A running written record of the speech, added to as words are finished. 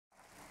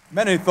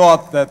Many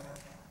thought that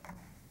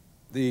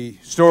the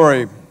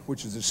story,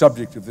 which is the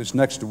subject of this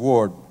next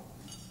award,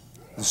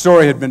 the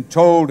story had been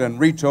told and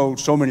retold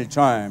so many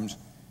times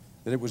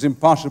that it was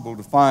impossible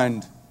to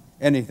find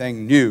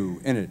anything new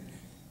in it.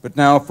 But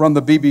now from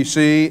the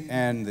BBC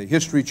and the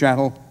History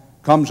Channel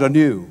comes a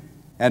new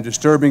and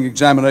disturbing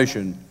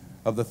examination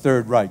of the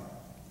Third Reich.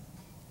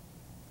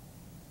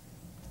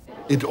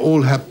 It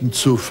all happened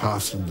so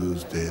fast in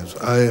those days.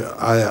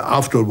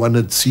 After one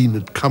had seen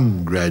it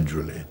come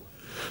gradually,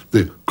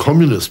 the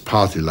Communist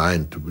Party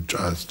line, to which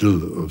I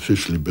still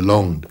officially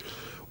belonged,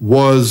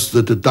 was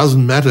that it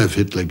doesn't matter if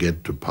Hitler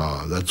gets to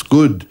power. That's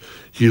good.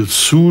 He'll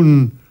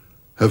soon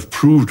have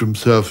proved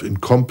himself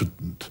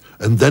incompetent,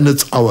 and then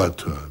it's our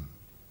turn.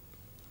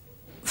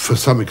 For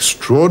some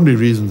extraordinary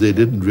reason, they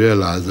didn't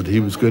realize that he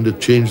was going to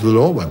change the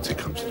law once he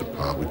comes to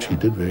power, which he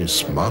did very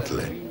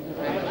smartly.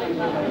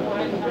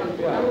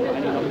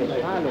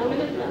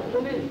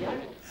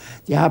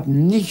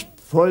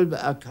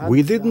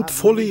 We didn't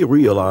fully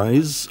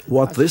realize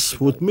what this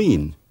would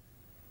mean.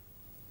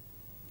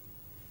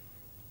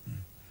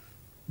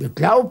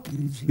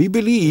 We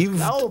believed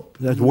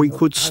that we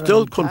could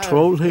still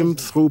control him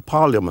through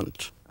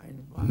Parliament.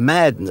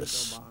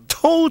 Madness.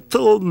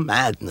 Total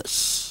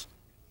madness.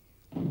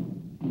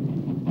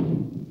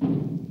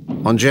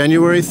 On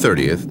January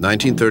 30th,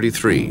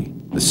 1933,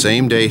 the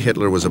same day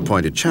Hitler was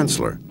appointed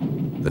Chancellor,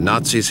 the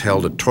Nazis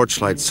held a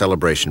torchlight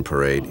celebration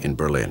parade in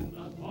Berlin.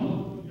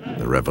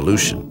 The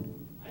revolution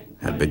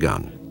had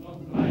begun.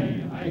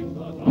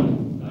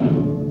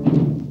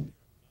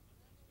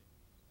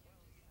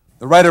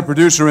 The writer,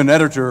 producer, and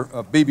editor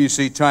of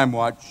BBC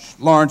Timewatch,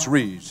 Laurence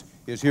Rees,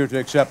 is here to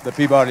accept the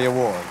Peabody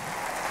Award.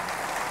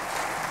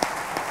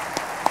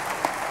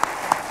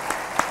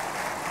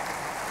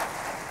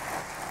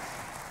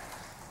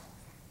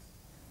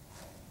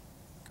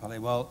 Golly,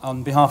 well,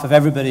 on behalf of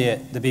everybody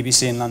at the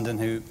BBC in London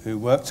who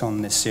worked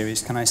on this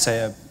series, can I say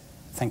a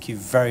thank you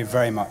very,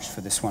 very much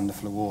for this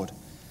wonderful award.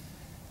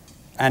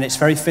 And it's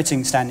very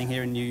fitting, standing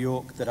here in New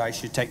York, that I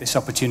should take this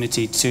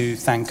opportunity to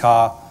thank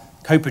our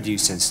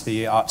co-producers,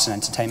 the Arts and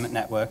Entertainment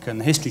Network and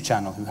the History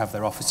Channel, who have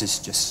their offices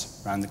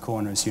just around the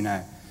corner, as you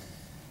know.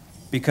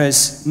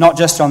 Because not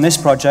just on this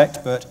project,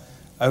 but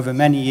over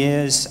many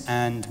years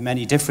and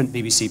many different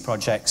BBC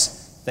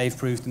projects, they've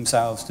proved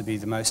themselves to be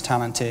the most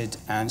talented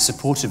and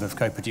supportive of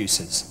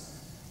co-producers.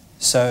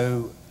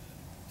 So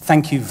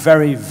thank you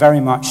very, very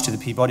much to the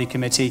Peabody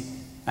Committee,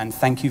 and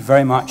thank you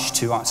very much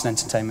to Arts and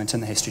Entertainment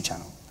and the History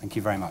Channel. Thank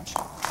you very much.